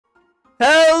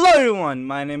Hello everyone,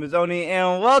 my name is Oni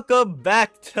and welcome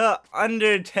back to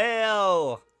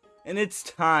Undertale. And it's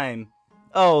time,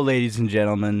 oh ladies and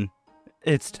gentlemen,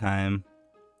 it's time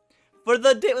for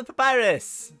the date with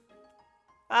Papyrus.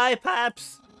 Hi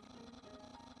Paps.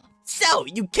 So,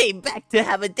 you came back to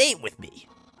have a date with me.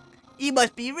 You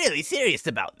must be really serious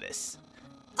about this.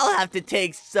 I'll have to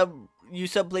take you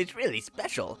someplace really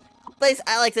special. A place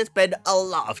I like to spend a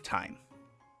lot of time.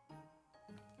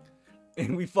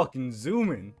 And we fucking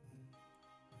zoom in.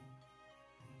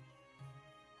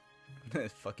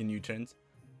 Fucking U-turns.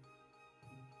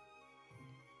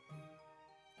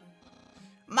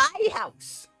 My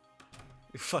house.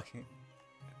 Fucking.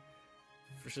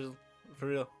 For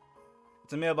real.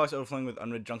 It's a mailbox overflowing with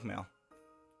unread junk mail.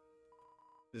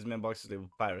 This mailbox is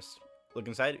labeled Papyrus. Look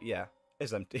inside? Yeah,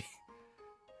 it's empty.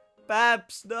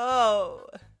 Paps, no!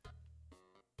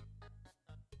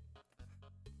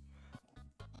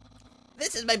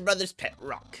 This is my brother's pet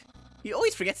rock. He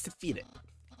always forgets to feed it.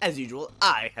 As usual,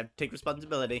 I have to take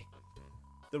responsibility.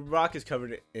 The rock is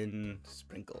covered in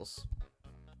sprinkles.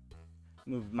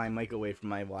 Move my mic away from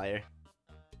my wire.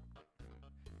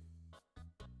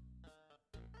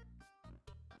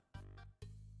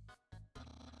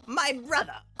 My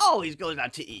brother always goes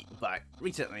out to eat, but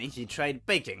recently he tried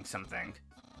baking something.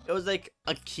 It was like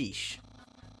a quiche,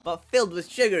 but filled with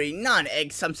sugary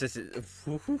non-egg substances.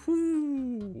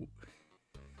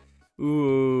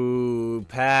 Ooh,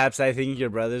 Paps, I think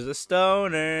your brother's a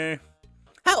stoner.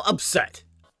 How absurd!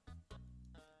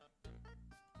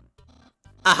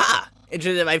 Aha!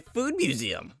 Interested in my food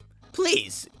museum.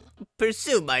 Please,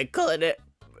 pursue my culinary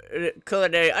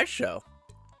art show.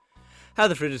 How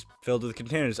the fridge is filled with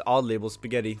containers, all labeled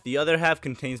spaghetti. The other half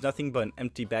contains nothing but an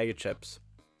empty bag of chips.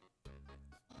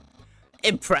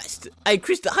 Impressed. I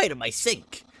increased the height of my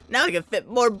sink. Now I can fit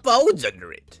more bones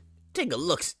under it. Take a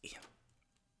look-see.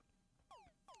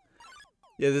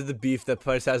 Yeah, there's the beef that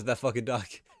Papyrus has with that fucking dog.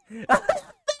 Look at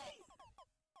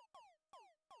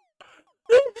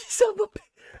that son of a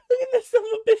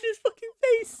bitch's fucking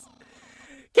face.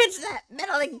 Catch that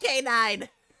meddling canine.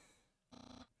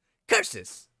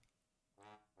 Curses.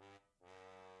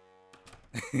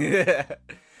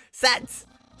 Sans,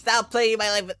 stop playing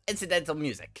my life with incidental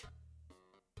music.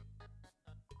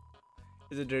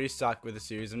 Is a dirty sock with a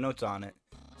series of notes on it.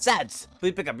 Sans,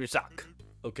 please pick up your sock.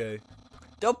 Okay.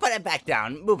 Don't put it back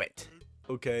down. Move it.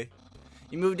 Okay.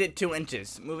 You moved it 2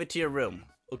 inches. Move it to your room.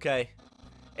 Okay.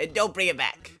 And don't bring it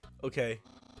back. Okay.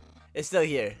 It's still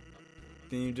here.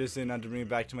 Didn't you just say not to bring it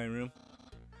back to my room?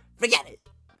 Forget it.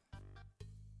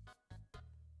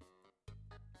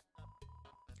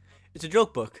 It's a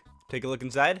joke book. Take a look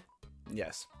inside?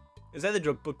 Yes. Inside the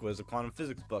joke book was a quantum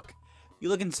physics book. You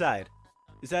look inside.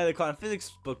 Inside the quantum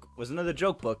physics book was another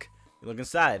joke book. You look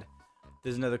inside.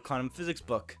 There's another quantum physics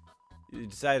book. You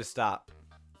decide to stop.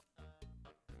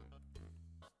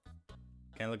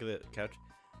 Can I look at the couch?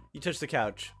 You touch the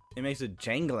couch. It makes a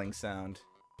jangling sound.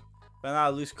 Found a lot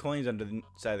of loose coins under the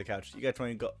side of the couch. You got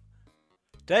 20 gold.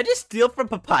 Did I just steal from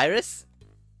Papyrus?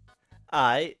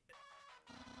 Oh,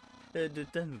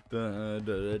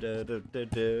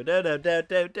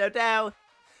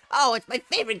 it's my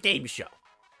favorite game show.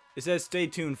 It says stay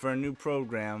tuned for a new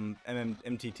program,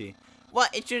 MTT.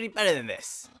 What? It should be better than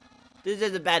this. This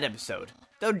is a bad episode.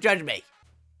 Don't judge me.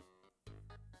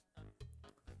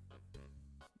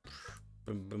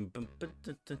 The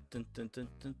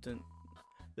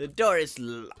door is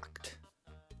locked.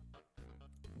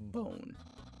 Bone.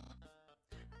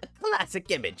 A classic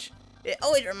image. It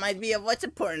always reminds me of what's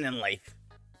important in life.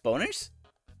 Boners?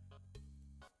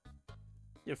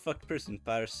 You're a fucked person,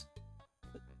 Papyrus.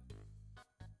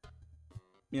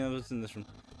 You know what's in this room?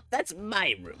 That's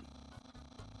my room.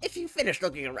 If you finish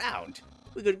looking around,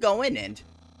 we could go in and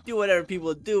do whatever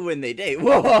people do when they date.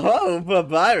 Whoa,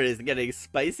 Papyrus, getting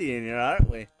spicy in here, aren't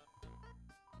we?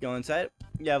 Go inside?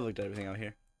 Yeah, I've looked at everything out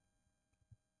here.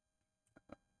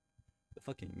 The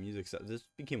fucking music stuff. This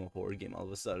became a horror game all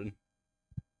of a sudden.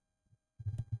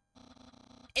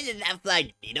 Isn't that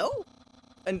flag Nito?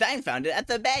 Undyne found it at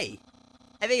the bay.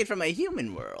 I think it's from a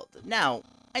human world. Now,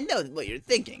 I know what you're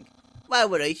thinking. Why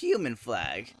would a human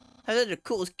flag have such a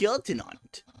cool skeleton on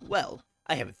it? Well,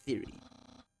 I have a theory.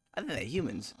 I think that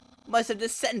humans must have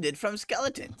descended from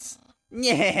skeletons.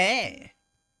 Yeah.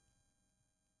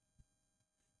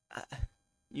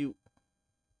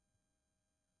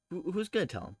 Who's gonna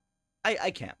tell him? I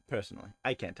can't, personally.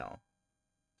 I can't tell him.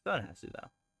 Someone has to,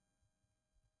 though.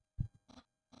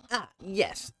 Ah,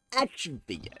 yes. Actually,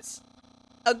 yes.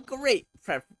 A great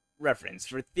reference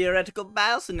for theoretical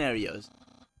battle scenarios.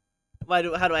 How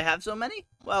do I have so many?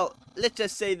 Well, let's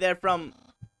just say they're from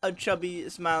A chubby,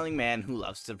 smiling man who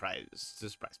loves to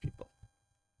surprise people.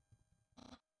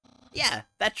 Yeah,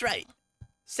 that's right.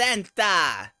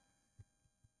 Santa!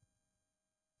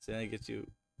 Santa gets you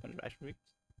a bunch of action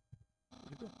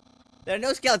figures. There are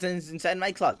no skeletons inside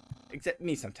my closet, except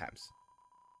me sometimes.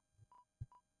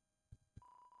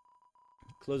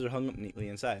 Clothes are hung up neatly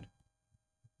inside.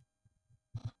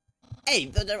 Hey,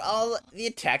 those are all the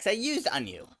attacks I used on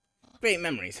you. Great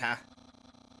memories, huh?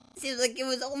 Seems like it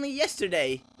was only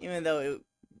yesterday, even though it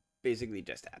basically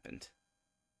just happened.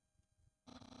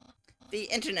 The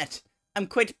internet. I'm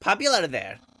quite popular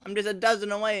there. I'm just a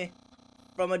dozen away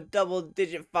from a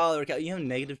double-digit follower count. You have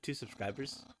 -2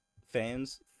 subscribers?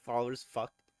 Fans? Followers?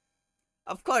 Fuck.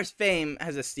 Of course, fame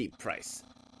has a steep price.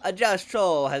 A jealous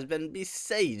troll has been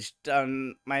besieged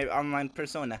on my online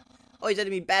persona, always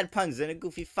sending me bad puns in a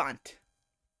goofy font.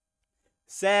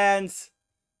 Sans!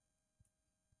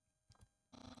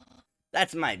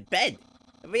 That's my bed.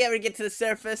 If we ever get to the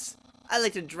surface, I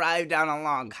like to drive down a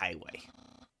long highway.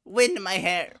 Wind in my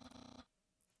hair,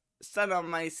 sun on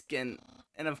my skin,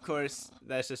 and of course,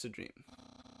 that's just a dream.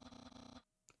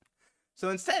 So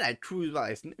instead, I cruise while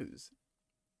I snooze.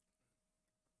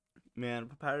 Man,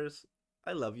 Papyrus,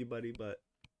 I love you, buddy, but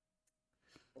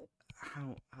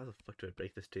how the fuck do I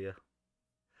break this to you?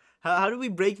 How do we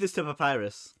break this to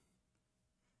Papyrus?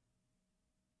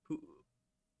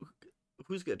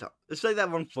 Who's gonna tell? It's like that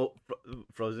one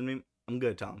Frozen meme. I'm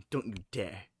gonna tell him. Don't you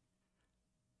dare.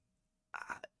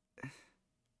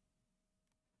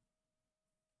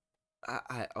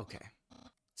 Okay.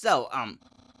 So,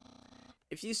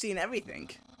 if you've seen everything,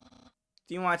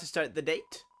 do you want to start the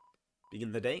date?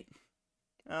 Begin the date?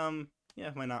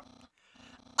 Yeah, why not?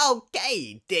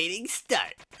 Okay, dating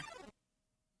start.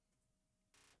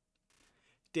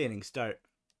 Dating start.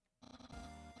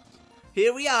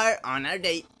 Here we are on our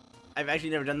date. I've actually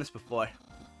never done this before.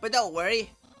 But don't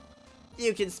worry.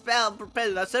 You can spell prepared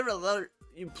without several letters.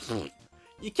 You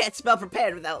can't spell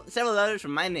prepared without several letters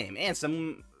from my name and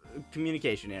some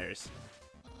communication errors.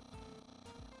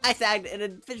 I signed an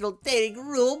official dating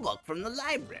rule book from the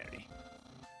library.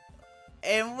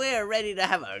 And we're ready to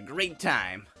have a great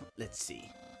time. Let's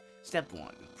see. Step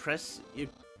 1. Press your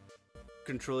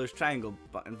controller's triangle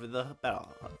button for the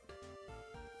bell.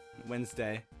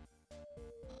 Wednesday.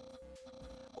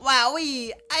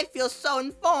 Wowee! I feel so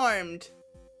informed!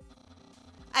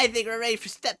 I think we're ready for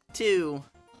step 2.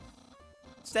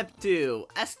 Step 2.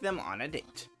 Ask them on a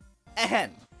date.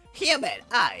 Ahem. Human,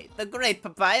 I, the great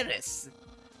Papyrus,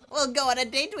 will go on a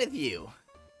date with you.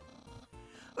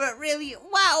 But really,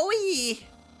 wowee!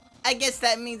 I guess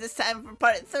that means it's time for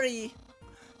part 3.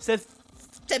 Step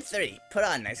 3. Put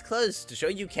on nice clothes to show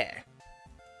you care.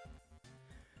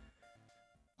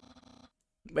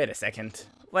 Wait a second.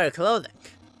 Wear clothing.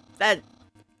 That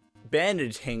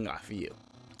bandage hanging off of you.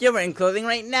 You're wearing clothing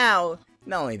right now.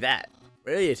 Not only that,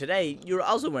 earlier today, you were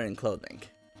also wearing clothing.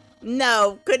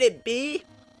 No, could it be?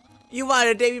 You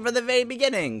wanted to date me from the very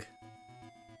beginning.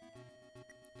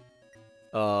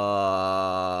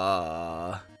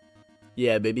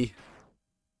 Yeah, baby.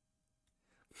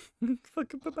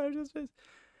 Fucking Papyrus' face.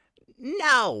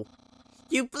 No!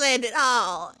 You planned it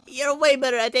all! You're way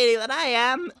better at dating than I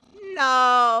am!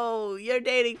 No! Your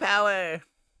dating power!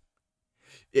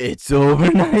 It's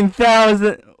over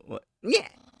 9,000! What? Yeah!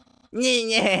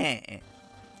 Yeah!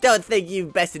 Don't think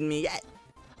you've bested me yet.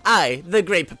 I, the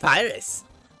great Papyrus,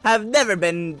 have never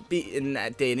been beaten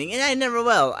at dating, and I never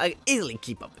will. I easily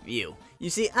keep up with you. You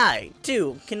see, I,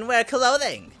 too, can wear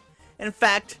clothing. In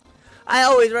fact, I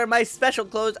always wear my special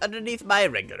clothes underneath my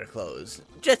regular clothes,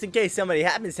 just in case somebody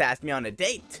happens to ask me on a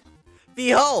date.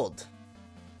 Behold!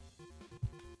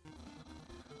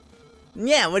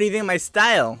 Yeah, what do you think of my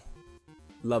style?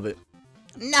 Love it.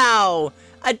 No!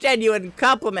 A genuine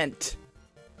compliment!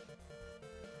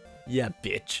 Yeah,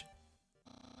 bitch.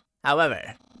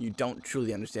 However, you don't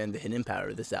truly understand the hidden power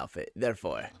of this outfit.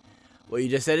 Therefore, what you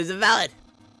just said is invalid.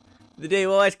 The day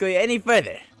won't escalate any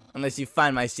further, unless you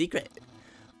find my secret.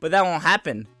 But that won't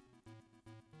happen.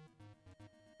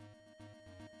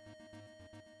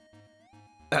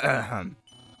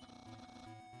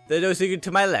 There's no secret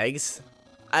to my legs.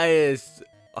 It's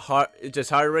just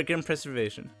hard work and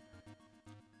preservation.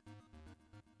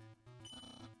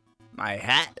 My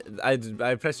hat?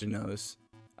 I pressed your nose.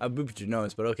 I booped your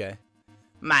nose, but okay.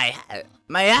 My hat!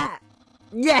 My hat!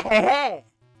 Yeah!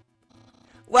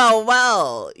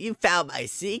 Well, you found my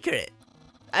secret.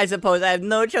 I suppose I have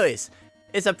no choice.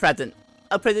 It's a present.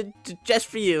 A present just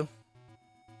for you.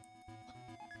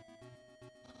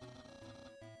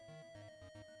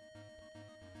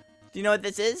 Do you know what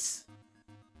this is?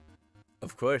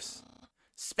 Of course.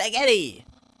 Spaghetti!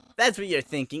 That's what you're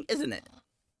thinking, isn't it?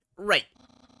 Right,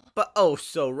 but oh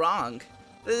so wrong.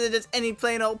 This isn't just any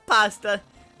plain old pasta.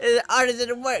 It is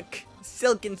artisan work.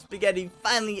 Silken spaghetti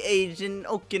finely aged in an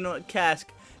oaken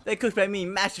cask that cooked by me,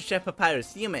 Master Chef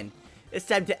Papyrus Human. It's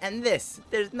time to end this.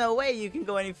 There's no way you can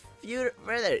go any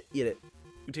further. Eat it.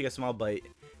 You take a small bite.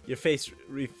 Your face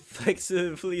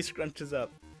reflexively scrunches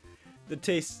up. The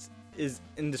taste is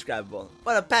indescribable.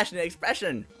 What a passionate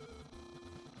expression.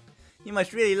 You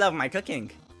must really love my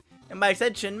cooking. And by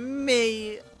extension,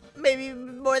 me. Maybe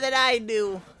more than I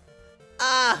do.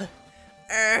 Ah.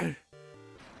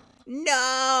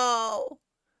 No.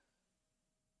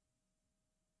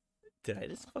 Did I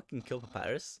just fucking kill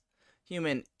Papyrus?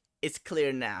 Human, it's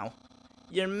clear now.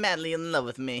 You're madly in love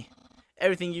with me.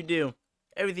 Everything you do,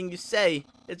 everything you say,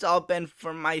 it's all been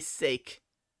for my sake.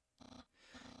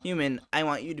 Human, I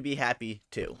want you to be happy,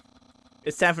 too.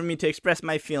 It's time for me to express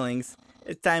my feelings.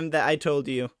 It's time that I told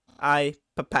you. I,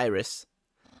 Papyrus.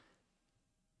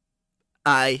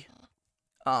 Boy,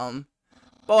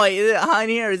 is it hot in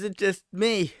here? Is it just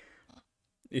me?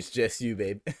 It's just you,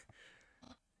 babe.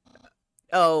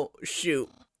 Oh, shoot.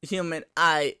 Human,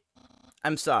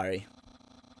 I'm sorry.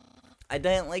 I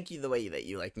didn't like you the way that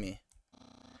you like me.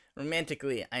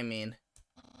 Romantically, I mean.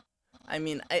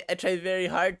 I tried very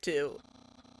hard to.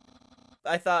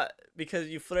 I thought because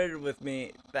you flirted with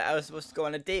me that I was supposed to go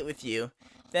on a date with you.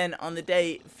 Then on the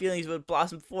date, feelings would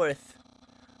blossom forth.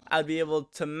 I'd be able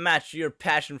to match your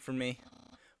passion for me.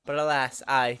 But alas,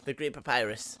 I, the great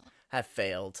Papyrus, have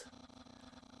failed.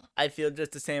 I feel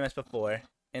just the same as before.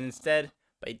 And instead,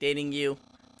 by dating you,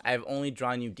 I have only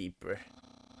drawn you deeper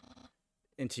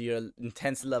into your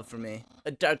intense love for me.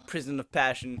 A dark prison of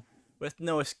passion with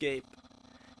no escape.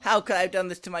 How could I have done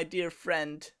this to my dear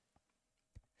friend?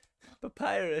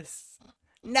 Papyrus.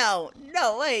 No,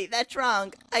 wait, that's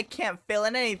wrong. I can't fail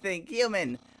in anything,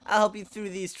 human. I'll help you through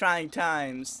these trying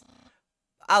times.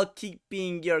 I'll keep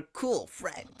being your cool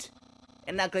friend.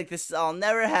 And act like this all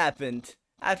never happened.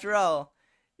 After all,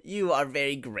 you are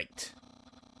very great.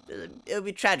 It would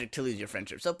be tragic to lose your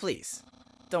friendship, so please,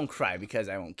 don't cry because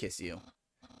I won't kiss you.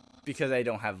 Because I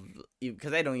don't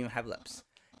even have lips.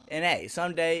 And hey,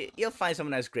 someday, you'll find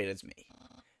someone as great as me.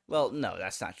 Well, no,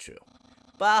 that's not true.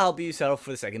 But I'll help you settle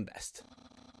for the second best.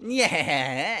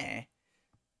 Yeah.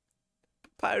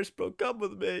 Papyrus broke up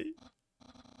with me.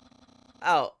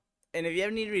 Oh, and if you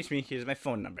ever need to reach me, here's my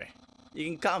phone number. You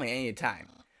can call me anytime,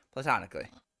 platonically.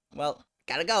 Well,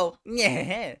 gotta go.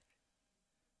 Yeah.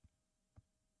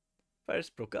 Papyrus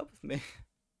broke up with me.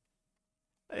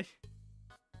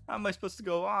 How am I supposed to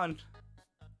go on?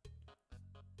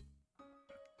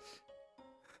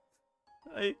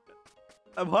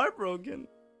 I'm heartbroken.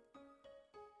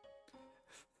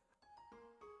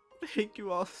 Thank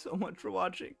you all so much for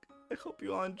watching. I hope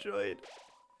you all enjoyed.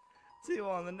 See you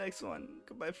all on the next one.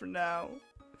 Goodbye for now.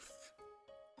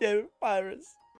 Yeah, Papyrus.